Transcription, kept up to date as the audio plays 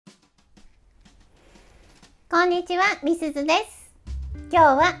こんにちは、みすずです。今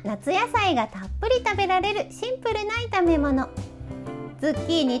日は夏野菜がたっぷり食べられるシンプルな炒め物、ズッ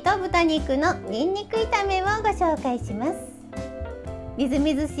キーニと豚肉のニンニク炒めをご紹介します。みず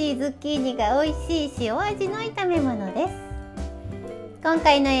みずしいズッキーニが美味しい塩味の炒め物です。今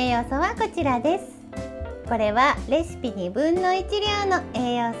回の栄養素はこちらです。これはレシピ1/2量の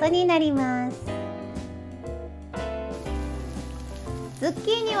栄養素になります。ズッ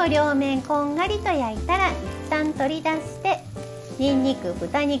キーニを両面こんがりと焼いたら一旦取り出して、ニンニク、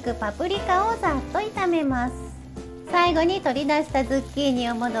豚肉、パプリカをざっと炒めます。最後に取り出したズッキーニ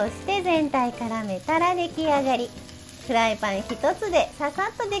を戻して全体絡めたら出来上がり。フライパン一つでささ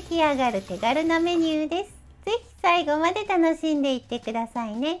っと出来上がる手軽なメニューです。ぜひ最後まで楽しんでいってくださ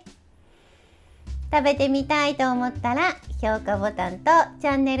いね。食べてみたいと思ったら評価ボタンとチ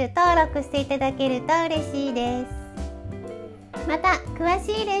ャンネル登録していただけると嬉しいです。また詳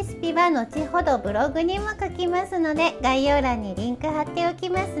しいレシピは後ほどブログにも書きますので、概要欄にリンク貼ってお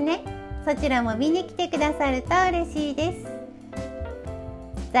きますね。そちらも見に来てくださると嬉しいです。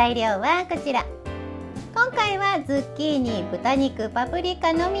材料はこちら。今回はズッキーニ、豚肉、パプリ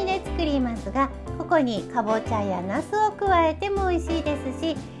カのみで作りますが、ここにかぼちゃやナスを加えても美味しいです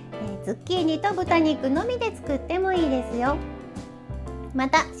し、ズッキーニと豚肉のみで作ってもいいですよ。ま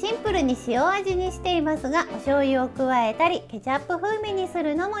たシンプルに塩味にしていますが、お醤油を加えたりケチャップ風味にす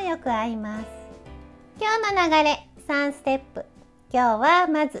るのもよく合います。今日の流れ3ステップ。今日は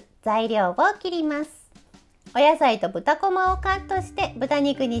まず材料を切ります。お野菜と豚こまをカットして豚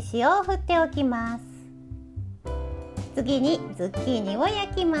肉に塩を振っておきます。次にズッキーニを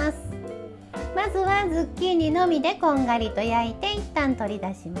焼きます。まずはズッキーニのみでこんがりと焼いて一旦取り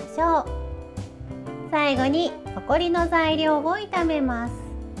出しましょう。最後に残りの材料を炒めます。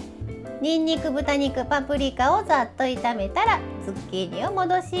ニンニク、豚肉、パプリカをざっと炒めたらズッキーニを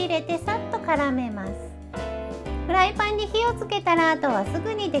戻し入れてさっと絡めます。フライパンに火をつけたらあとはす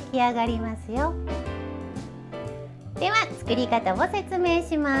ぐに出来上がりますよ。では作り方を説明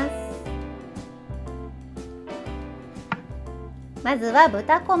します。まずは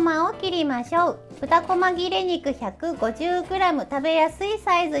豚こまを切りましょう。豚こま切れ肉 150g 食べやすい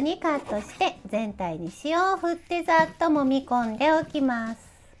サイズにカットして全体に塩を振ってざっと揉み込んでおきます。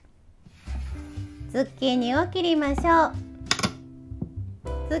ズッキーニを切りましょう。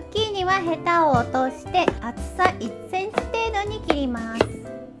ズッキーニはヘタを落として厚さ 1cm 程度に切ります。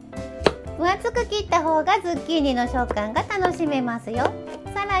分厚く切った方がズッキーニの食感が楽しめますよ。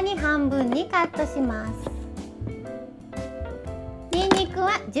さらに半分にカットします。ニンニク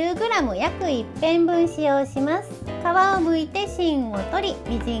は 10g 約1片分使用します。皮を剥いて芯を取り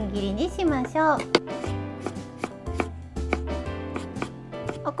みじん切りにしましょう。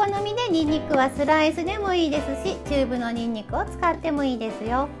お好みでニンニクはスライスでもいいですし、チューブのニンニクを使ってもいいです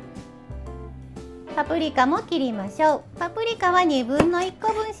よ。パプリカも切りましょう。パプリカは1/2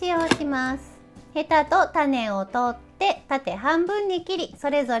個分使用します。ヘタと種を取って縦半分に切り、そ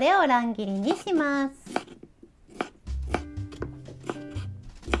れぞれを乱切りにします。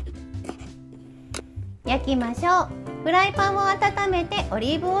焼きましょう。フライパンを温めてオ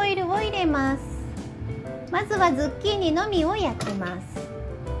リーブオイルを入れます。まずはズッキーニのみを焼きます。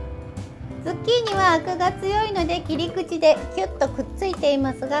ズッキーニはアクが強いので切り口でキュッとくっついてい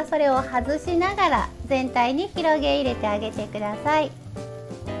ますが、それを外しながら全体に広げ入れてあげてください。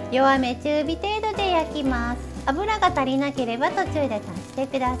弱め中火程度で焼きます。油が足りなければ途中で足して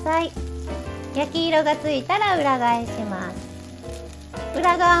ください。焼き色がついたら裏返します。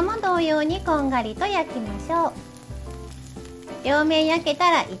裏側も同様にこんがりと焼きましょう。両面焼け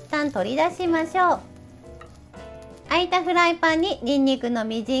たら一旦取り出しましょう。空いたフライパンにニンニクの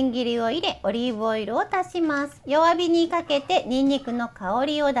みじん切りを入れ、オリーブオイルを足します。弱火にかけてニンニクの香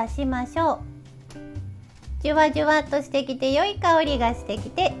りを出しましょう。じゅわじゅわっとしてきて良い香りがしてき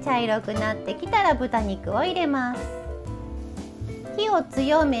て茶色くなってきたら豚肉を入れます。火を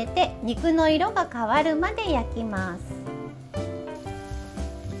強めて肉の色が変わるまで焼きます。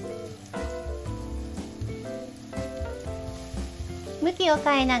向きを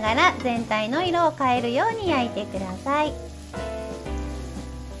変えながら全体の色を変えるように焼いてください。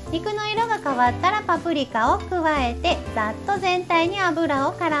肉の色が変わったらパプリカを加えてざっと全体に油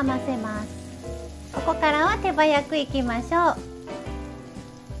を絡ませます。ここからは手早くいきましょう。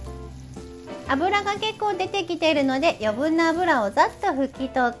油が結構出てきているので余分な油をざっと拭き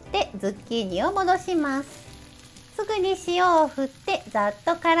取ってズッキーニを戻します。すぐに塩を振ってざっ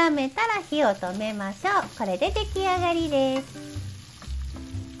と絡めたら火を止めましょう。これで出来上がりです。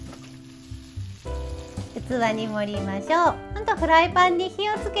器に盛りましょう。フライパンに火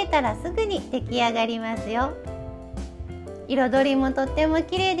をつけたらすぐに出来上がりますよ。彩りもとっても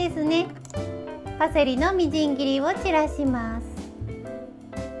綺麗ですね。パセリのみじん切りを散らします。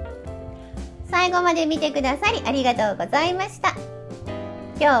最後まで見てくださりありがとうございました。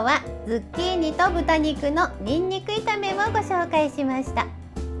今日はズッキーニと豚肉のニンニク炒めをご紹介しました。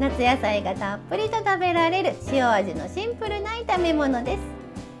夏野菜がたっぷりと食べられる塩味のシンプルな炒め物です。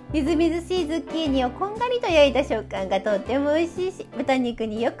みずみずしいズッキーニをこんがりと焼いた食感がとっても美味しいし、豚肉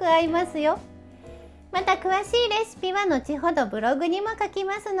によく合いますよ。また詳しいレシピは後ほどブログにも書き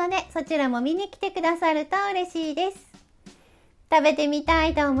ますので、そちらも見に来てくださると嬉しいです。食べてみた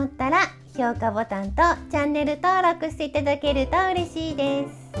いと思ったら評価ボタンとチャンネル登録していただけると嬉しいで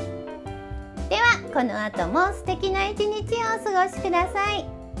す。ではこの後も素敵な一日をお過ごしください。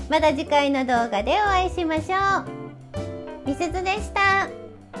また次回の動画でお会いしましょう。みすずでした。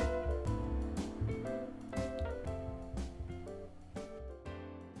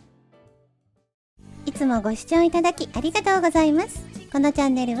いつもご視聴いただきありがとうございます。このチャ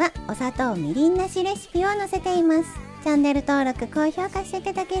ンネルはお砂糖みりんなしレシピを載せています。チャンネル登録、高評価してい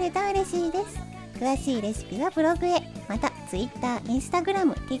ただけると嬉しいです。詳しいレシピはブログへ、また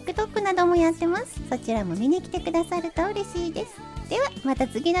Twitter、Instagram、TikTok などもやってます。そちらも見に来てくださると嬉しいです。ではまた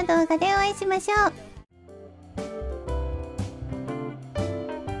次の動画でお会いしましょう。